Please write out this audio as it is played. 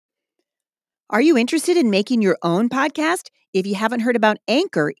Are you interested in making your own podcast? If you haven't heard about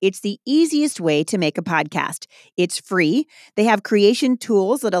Anchor, it's the easiest way to make a podcast. It's free. They have creation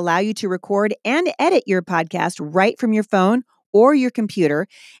tools that allow you to record and edit your podcast right from your phone or your computer.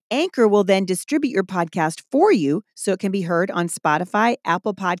 Anchor will then distribute your podcast for you so it can be heard on Spotify,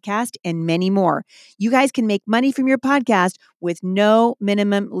 Apple Podcast, and many more. You guys can make money from your podcast with no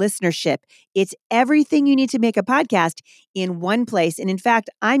minimum listenership. It's everything you need to make a podcast in one place. And in fact,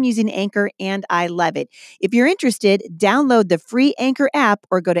 I'm using Anchor and I love it. If you're interested, download the free Anchor app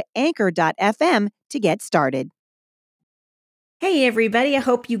or go to anchor.fm to get started. Hey, everybody. I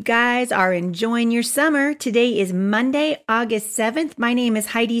hope you guys are enjoying your summer. Today is Monday, August 7th. My name is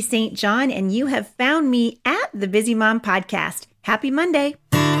Heidi St. John, and you have found me at the Busy Mom Podcast. Happy Monday.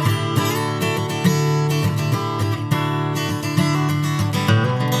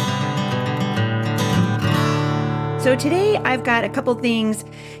 So today I've got a couple things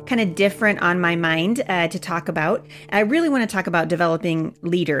kind of different on my mind to talk about. I really want to talk about developing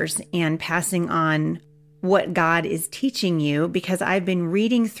leaders and passing on what God is teaching you, because I've been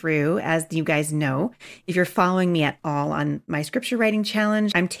reading through, as you guys know, if you're following me at all on my scripture writing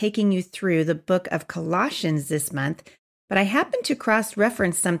challenge, I'm taking you through the book of Colossians this month, but I happened to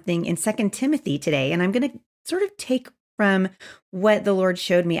cross-reference something in 2 Timothy today, and I'm going to sort of take from what the Lord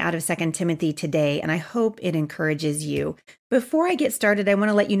showed me out of 2 Timothy today, and I hope it encourages you. Before I get started, I want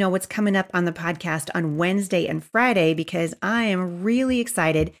to let you know what's coming up on the podcast on Wednesday and Friday, because I am really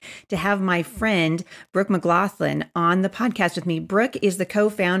excited to have my friend, Brooke McLaughlin, on the podcast with me. Brooke is the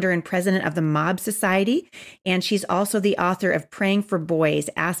co-founder and president of the Mob Society, and she's also the author of Praying for Boys,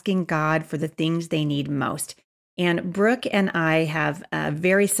 Asking God for the Things They Need Most. And Brooke and I have a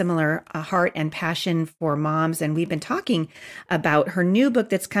very similar heart and passion for moms, and we've been talking about her new book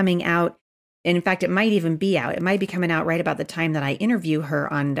that's coming out. And in fact, it might even be out. It might be coming out right about the time that I interview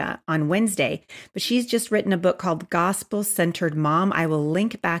her on Wednesday. But she's just written a book called Gospel Centered Mom. I will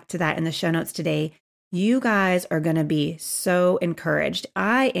link back to that in the show notes today. You guys are going to be so encouraged.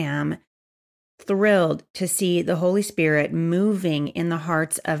 I am thrilled to see the Holy Spirit moving in the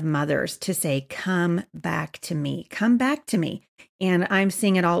hearts of mothers to say, come back to me, come back to me. And I'm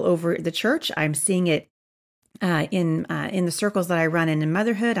seeing it all over the church. I'm seeing it in the circles that I run in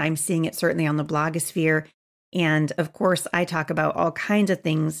motherhood. I'm seeing it certainly on the blogosphere. And of course, I talk about all kinds of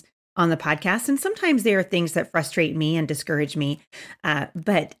things on the podcast. And sometimes there are things that frustrate me and discourage me.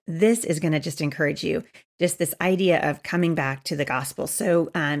 But this is going to just encourage you. Just this idea of coming back to the gospel.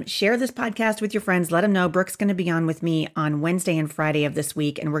 So share this podcast with your friends. Let them know Brooke's going to be on with me on Wednesday and Friday of this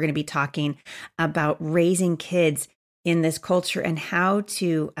week. And we're going to be talking about raising kids in this culture and how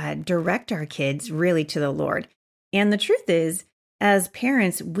to direct our kids really to the Lord. And the truth is, as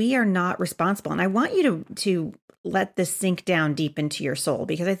parents, we are not responsible. And I want you to let this sink down deep into your soul,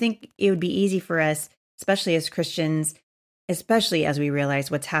 because I think it would be easy for us, especially as Christians, especially as we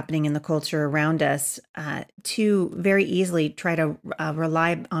realize what's happening in the culture around us, to very easily try to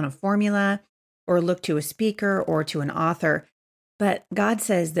rely on a formula or look to a speaker or to an author. But God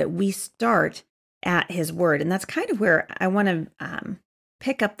says that we start at His Word. And that's kind of where I want to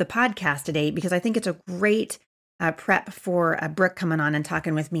pick up the podcast today, because I think it's a great prep for Brooke coming on and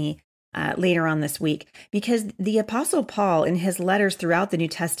talking with me later on this week, because the Apostle Paul in his letters throughout the New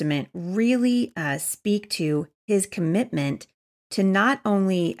Testament really speak to his commitment to not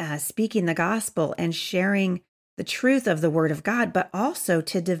only speaking the gospel and sharing the truth of the Word of God, but also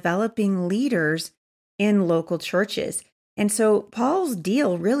to developing leaders in local churches. And so Paul's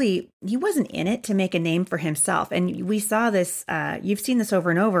deal really, he wasn't in it to make a name for himself. And we saw this, you've seen this over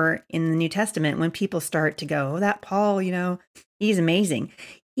and over in the New Testament when people start to go, oh, that Paul, he's amazing.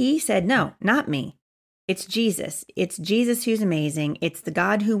 He said, no, not me. It's Jesus. It's Jesus who's amazing. It's the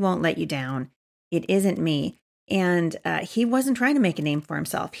God who won't let you down. It isn't me. And he wasn't trying to make a name for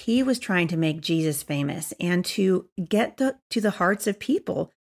himself. He was trying to make Jesus famous and to get to the hearts of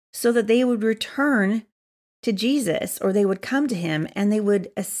people so that they would return to Jesus, or they would come to him and they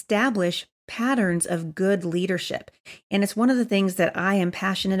would establish patterns of good leadership. And it's one of the things that I am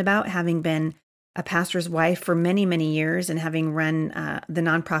passionate about, having been a pastor's wife for many, many years and having run the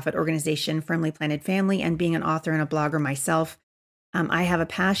nonprofit organization Firmly Planted Family and being an author and a blogger myself. I have a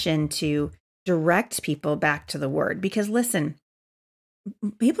passion to direct people back to the Word, because listen,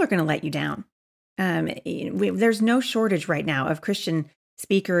 people are going to let you down. There's no shortage right now of Christian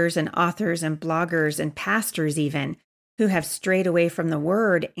speakers and authors and bloggers and pastors even who have strayed away from the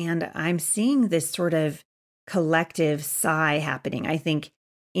Word. And I'm seeing this sort of collective sigh happening, I think,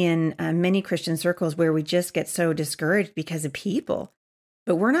 in many Christian circles, where we just get so discouraged because of people.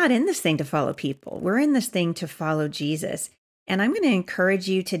 But we're not in this thing to follow people. We're in this thing to follow Jesus. And I'm going to encourage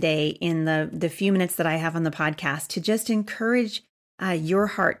you today in the few minutes that I have on the podcast to just encourage your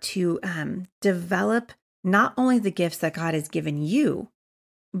heart to develop not only the gifts that God has given you,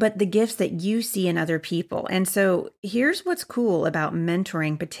 but the gifts that you see in other people. And so here's what's cool about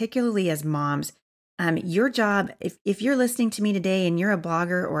mentoring, particularly as moms. Your job, if you're listening to me today and you're a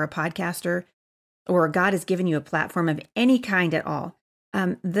blogger or a podcaster, or God has given you a platform of any kind at all,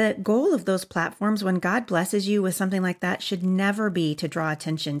 the goal of those platforms, when God blesses you with something like that, should never be to draw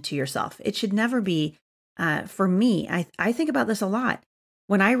attention to yourself. It should never be, for me, I think about this a lot.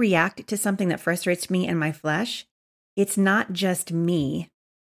 When I react to something that frustrates me in my flesh, it's not just me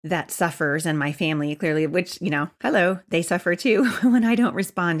that suffers and my family, clearly, which, hello, they suffer too when I don't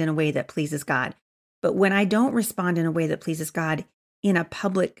respond in a way that pleases God. But when I don't respond in a way that pleases God in a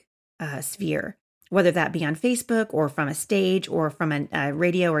public sphere, whether that be on Facebook or from a stage or from a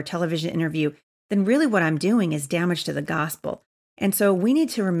radio or television interview, then really what I'm doing is damage to the gospel. And so we need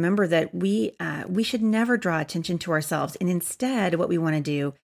to remember that we should never draw attention to ourselves. And instead, what we want to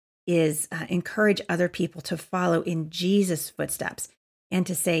do is encourage other people to follow in Jesus' footsteps and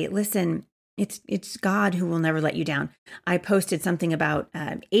to say, listen, it's God who will never let you down. I posted something about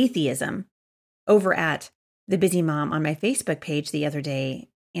atheism over at The Busy Mom on my Facebook page the other day.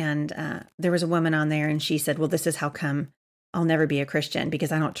 And there was a woman on there and she said, well, this is how come I'll never be a Christian,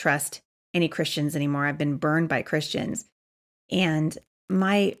 because I don't trust any Christians anymore. I've been burned by Christians. And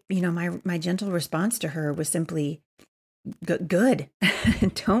my gentle response to her was simply, good.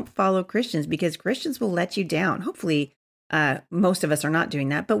 Don't follow Christians, because Christians will let you down. Hopefully, most of us are not doing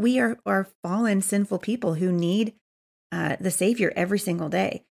that, but we are fallen, sinful people who need the Savior every single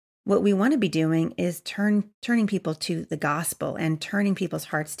day. What we want to be doing is turning people to the gospel and turning people's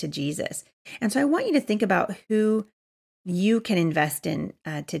hearts to Jesus. And so I want you to think about who you can invest in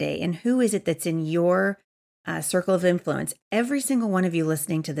today, and who is it that's in your circle of influence. Every single one of you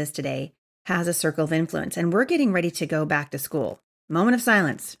listening to this today has a circle of influence, and we're getting ready to go back to school. Moment of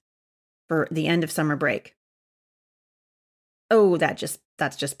silence for the end of summer break. Oh, that's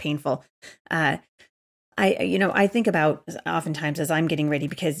just painful. I think about oftentimes as I'm getting ready,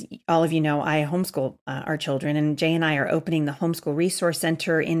 because all of you know I homeschool our children, and Jay and I are opening the Homeschool Resource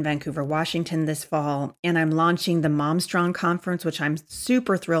Center in Vancouver, Washington this fall, and I'm launching the MomStrong Conference, which I'm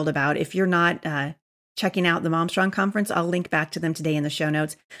super thrilled about. If you're not checking out the MomStrong Conference, I'll link back to them today in the show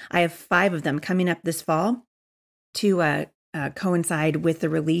notes. I have 5 of them coming up this fall to coincide with the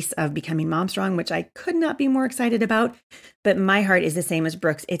release of Becoming MomStrong, which I could not be more excited about. But my heart is the same as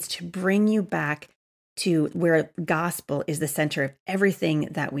Brooke's. It's to bring you back to where gospel is the center of everything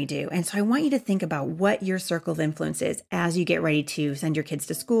that we do. And so I want you to think about what your circle of influence is as you get ready to send your kids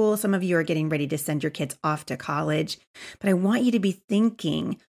to school. Some of you are getting ready to send your kids off to college, but I want you to be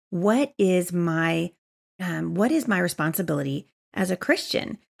thinking, what is my responsibility as a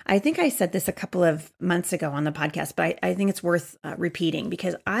Christian? I think I said this a couple of months ago on the podcast, but I think it's worth repeating,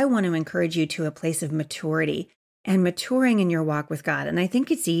 because I want to encourage you to a place of maturity and maturing in your walk with God. And I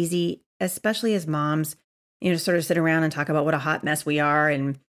think it's easy, especially as moms, sort of sit around and talk about what a hot mess we are.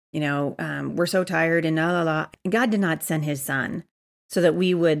 And, we're so tired and la, la, la. God did not send his son so that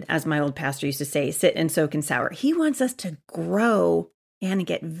we would, as my old pastor used to say, sit and soak and sour. He wants us to grow and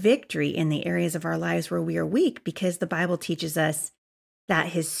get victory in the areas of our lives where we are weak, because the Bible teaches us that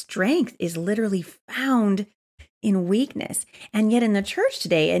his strength is literally found in weakness. And yet in the church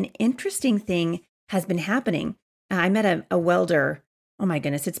today, an interesting thing has been happening. I met a welder. Oh my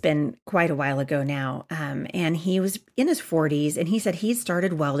goodness, it's been quite a while ago now. And he was in his 40s, and he said he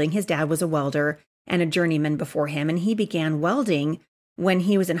started welding. His dad was a welder and a journeyman before him, and he began welding when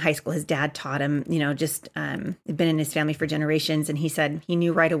he was in high school. His dad taught him, been in his family for generations. And he said he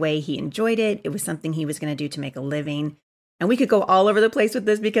knew right away he enjoyed it. It was something he was going to do to make a living. And we could go all over the place with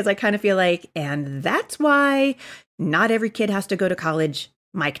this, because I kind of feel like, and that's why not every kid has to go to college,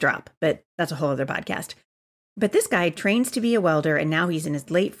 mic drop, but that's a whole other podcast. But this guy trains to be a welder, and now he's in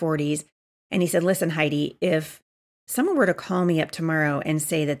his late 40s. And he said, listen, Heidi, if someone were to call me up tomorrow and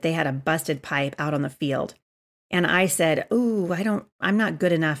say that they had a busted pipe out on the field, and I said, I'm not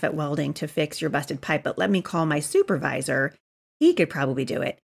good enough at welding to fix your busted pipe, but let me call my supervisor, he could probably do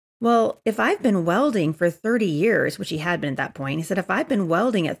it. Well, if I've been welding for 30 years, which he had been at that point, he said, if I've been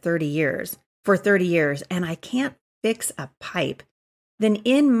welding for 30 years and I can't fix a pipe, then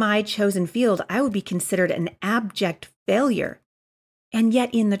in my chosen field, I would be considered an abject failure. And yet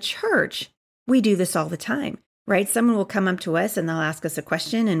in the church, we do this all the time, right? Someone will come up to us and they'll ask us a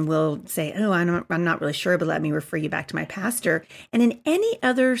question, and we'll say, I'm not really sure, but let me refer you back to my pastor. And in any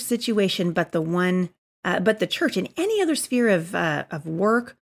other situation but the church, in any other sphere of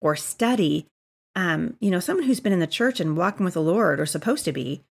work or study, Someone who's been in the church and walking with the Lord, or supposed to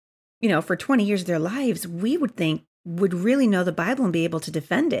be, for 20 years of their lives, we would think would really know the Bible and be able to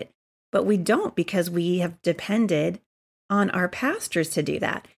defend it. But we don't, because we have depended on our pastors to do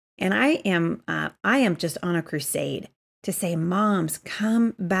that. And I am just on a crusade to say, moms,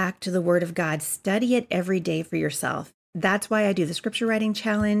 come back to the Word of God. Study it every day for yourself. That's why I do the scripture writing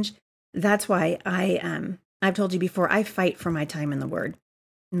challenge. That's why I've told you before, I fight for my time in the Word.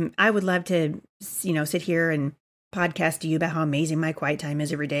 I would love to, sit here and podcast to you about how amazing my quiet time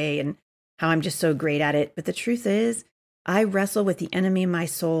is every day and how I'm just so great at it. But the truth is, I wrestle with the enemy in my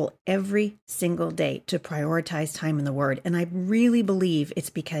soul every single day to prioritize time in the Word. And I really believe it's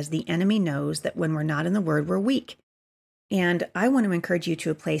because the enemy knows that when we're not in the Word, we're weak. And I want to encourage you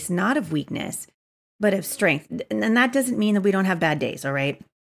to a place not of weakness, but of strength. And that doesn't mean that we don't have bad days, all right?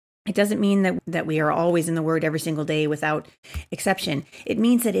 It doesn't mean that we are always in the Word every single day without exception. It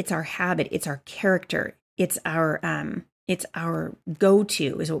means that it's our habit, it's our character, it's our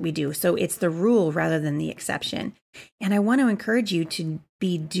go-to is what we do. So it's the rule rather than the exception. And I want to encourage you to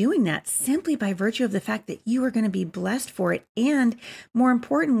be doing that simply by virtue of the fact that you are going to be blessed for it. And more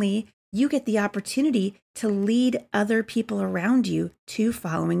importantly, you get the opportunity to lead other people around you to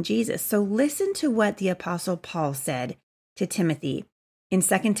following Jesus. So listen to what the Apostle Paul said to Timothy in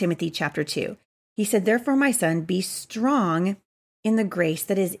 2 Timothy chapter 2. He said, "Therefore, my son, be strong in the grace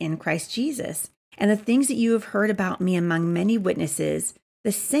that is in Christ Jesus. And the things that you have heard about me among many witnesses,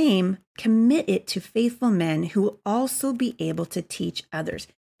 the same commit it to faithful men who will also be able to teach others."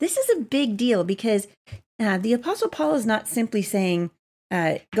 This is a big deal, because the Apostle Paul is not simply saying,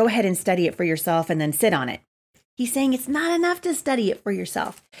 go ahead and study it for yourself and then sit on it. He's saying it's not enough to study it for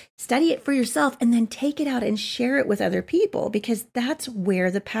yourself. Study it for yourself and then take it out and share it with other people, because that's where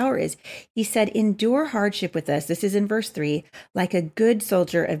the power is. He said, "Endure hardship with us." This is in verse 3, "like a good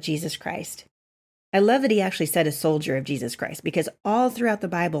soldier of Jesus Christ." I love that he actually said a soldier of Jesus Christ, because all throughout the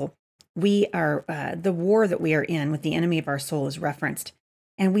Bible, we are the war that we are in with the enemy of our soul is referenced.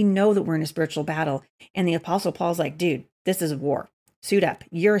 And we know that we're in a spiritual battle. And the Apostle Paul's like, dude, this is a war. Suit up.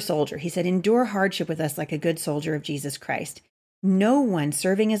 You're a soldier. He said, "Endure hardship with us like a good soldier of Jesus Christ." No one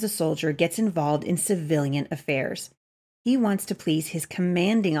serving as a soldier gets involved in civilian affairs. He wants to please his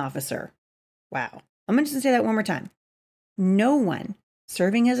commanding officer. Wow. I'm going to say that one more time. No one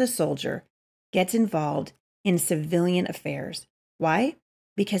serving as a soldier gets involved in civilian affairs. Why?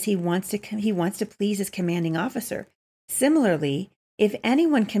 Because he wants to please his commanding officer. Similarly, if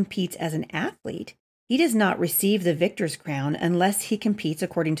anyone competes as an athlete, he does not receive the victor's crown unless he competes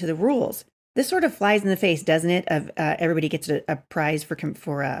according to the rules. This sort of flies in the face, doesn't it? Of everybody gets a prize for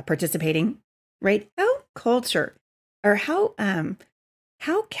participating, right? How culture, or how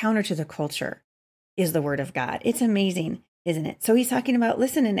counter to the culture is the Word of God. It's amazing, isn't it? So he's talking about,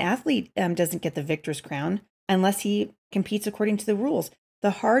 listen, an athlete doesn't get the victor's crown unless he competes according to the rules.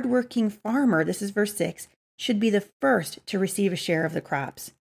 The hardworking farmer, this is verse 6, should be the first to receive a share of the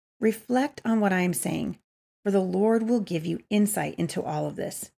crops. Reflect on what I am saying, for the Lord will give you insight into all of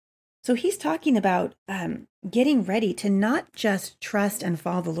this. So he's talking about getting ready to not just trust and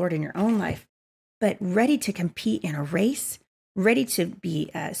follow the Lord in your own life, but ready to compete in a race, ready to be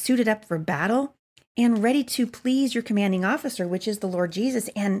suited up for battle, and ready to please your commanding officer, which is the Lord Jesus.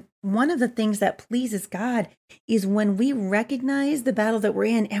 And one of the things that pleases God is when we recognize the battle that we're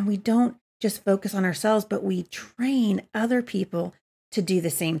in, and we don't just focus on ourselves, but we train other people to do the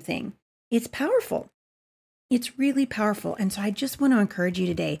same thing. It's powerful. It's really powerful. And so I just want to encourage you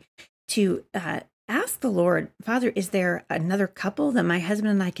today to ask the Lord, Father, is there another couple that my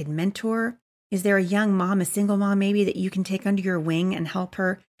husband and I could mentor? Is there a young mom, a single mom maybe, that you can take under your wing and help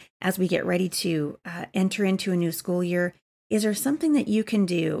her as we get ready to enter into a new school year? Is there something that you can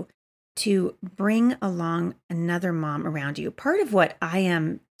do to bring along another mom around you? Part of what I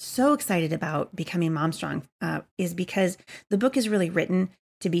am so excited about becoming Mom Strong is because the book is really written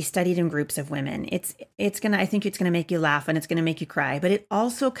to be studied in groups of women. I think it's gonna make you laugh and it's gonna make you cry, but it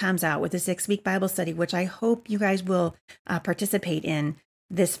also comes out with a 6-week Bible study, which I hope you guys will participate in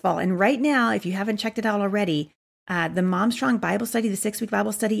this fall. And right now, if you haven't checked it out already, the Mom Strong Bible study, the 6-week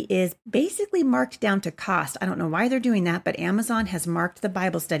Bible study, is basically marked down to cost. I don't know why they're doing that, but Amazon has marked the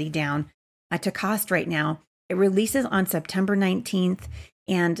Bible study down to cost right now. It releases on September 19th.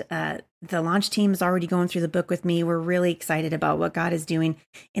 And the launch team is already going through the book with me. We're really excited about what God is doing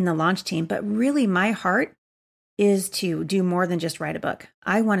in the launch team. But really, my heart is to do more than just write a book.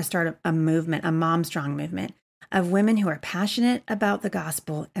 I want to start a movement, a Mom Strong movement of women who are passionate about the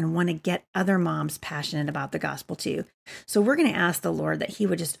gospel and want to get other moms passionate about the gospel too. So we're going to ask the Lord that he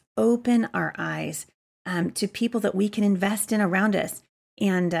would just open our eyes to people that we can invest in around us.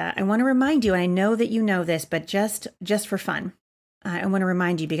 And I want to remind you, and I know that you know this, but just for fun, I want to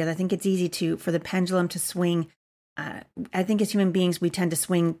remind you because I think it's easy for the pendulum to swing. I think as human beings, we tend to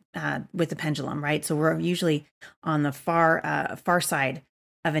swing with the pendulum, right? So we're usually on the far side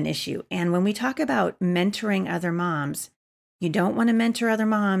of an issue. And when we talk about mentoring other moms, you don't want to mentor other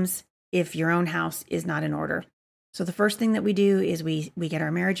moms if your own house is not in order. So the first thing that we do is we get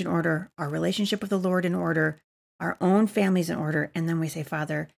our marriage in order, our relationship with the Lord in order, our own families in order. And then we say,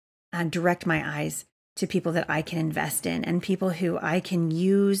 Father, direct my eyes to people that I can invest in and people who I can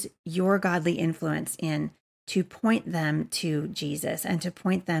use your godly influence in to point them to Jesus and to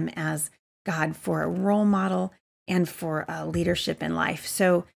point them as God for a role model and for leadership in life.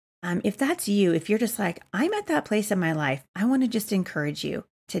 So if that's you, if you're just like, I'm at that place in my life, I want to just encourage you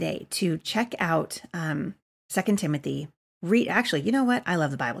today to check out 2 Timothy. Actually, you know what? I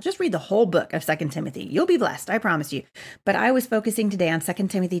love the Bible. Just read the whole book of 2 Timothy. You'll be blessed, I promise you. But I was focusing today on 2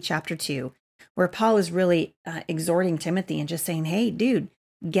 Timothy chapter 2, where Paul is really exhorting Timothy and just saying, hey, dude,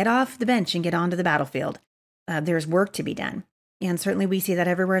 get off the bench and get onto the battlefield. There's work to be done. And certainly we see that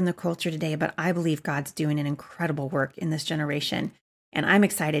everywhere in the culture today, but I believe God's doing an incredible work in this generation. And I'm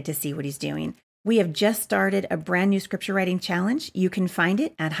excited to see what he's doing. We have just started a brand new scripture writing challenge. You can find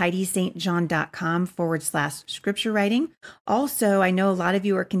it at HeidiSt.John.com/scripture writing. Also, I know a lot of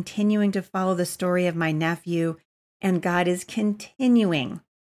you are continuing to follow the story of my nephew, and God is continuing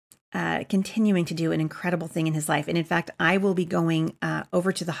to do an incredible thing in his life. And in fact, I will be going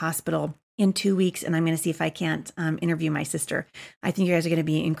over to the hospital in 2 weeks, and I'm going to see if I can't interview my sister. I think you guys are going to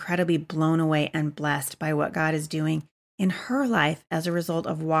be incredibly blown away and blessed by what God is doing in her life as a result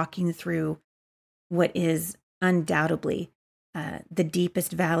of walking through what is undoubtedly the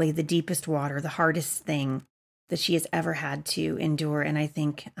deepest valley, the deepest water, the hardest thing that she has ever had to endure. And I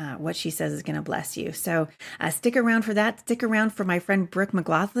think what she says is going to bless you. So stick around for that. Stick around for my friend Brooke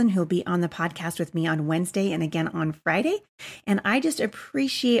McLaughlin, who'll be on the podcast with me on Wednesday and again on Friday. And I just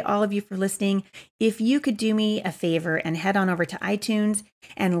appreciate all of you for listening. If you could do me a favor and head on over to iTunes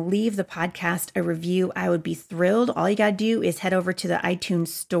and leave the podcast a review, I would be thrilled. All you got to do is head over to the iTunes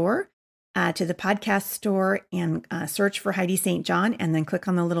store, to the podcast store, and search for Heidi St. John, and then click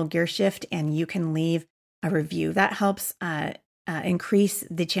on the little gear shift, and you can leave a review. That helps increase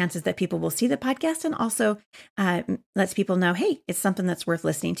the chances that people will see the podcast, and also lets people know, hey, it's something that's worth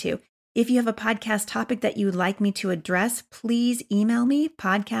listening to. If you have a podcast topic that you would like me to address, please email me,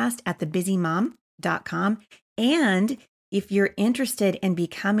 podcast@thebusymom.com. And if you're interested in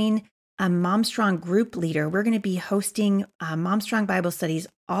becoming a MomStrong group leader, we're going to be hosting MomStrong Bible studies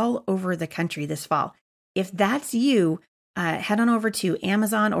all over the country this fall. If that's you, head on over to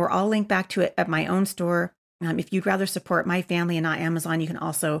Amazon, or I'll link back to it at my own store. If you'd rather support my family and not Amazon, you can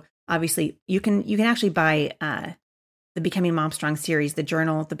also, obviously, you can actually buy the Becoming MomStrong series, the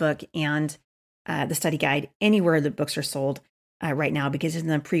journal, the book, and the study guide anywhere the books are sold right now, because it's in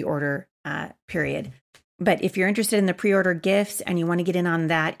the pre-order period. But if you're interested in the pre-order gifts and you want to get in on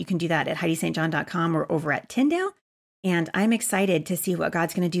that, you can do that at HeidiSt.John.com or over at Tyndale. And I'm excited to see what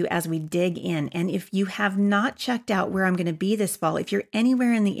God's going to do as we dig in. And if you have not checked out where I'm going to be this fall, if you're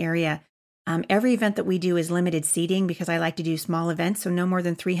anywhere in the area, every event that we do is limited seating because I like to do small events, so no more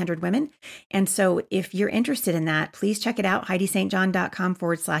than 300 women. And so if you're interested in that, please check it out,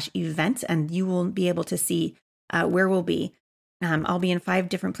 HeidiSt.John.com/events, and you will be able to see where we'll be. I'll be in 5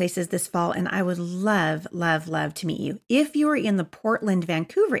 different places this fall, and I would love, love, love to meet you. If you're in the Portland,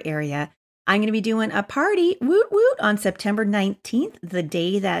 Vancouver area, I'm going to be doing a party, woot woot, on September 19th, the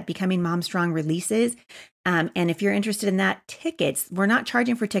day that Becoming MomStrong releases. And if you're interested in that, tickets, we're not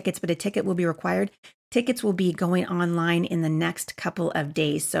charging for tickets, but a ticket will be required. Tickets will be going online in the next couple of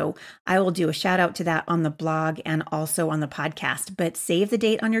days. So I will do a shout out to that on the blog and also on the podcast. But save the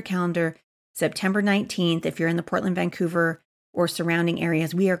date on your calendar, September 19th. If you're in the Portland, Vancouver, or surrounding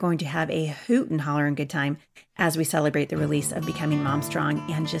areas, we are going to have a hoot and holler and good time as we celebrate the release of Becoming MomStrong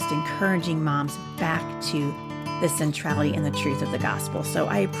and just encouraging moms back to the centrality and the truth of the gospel. So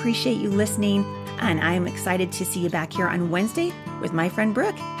I appreciate you listening, and I am excited to see you back here on Wednesday with my friend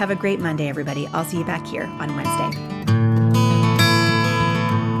Brooke. Have a great Monday, everybody. I'll see you back here on Wednesday.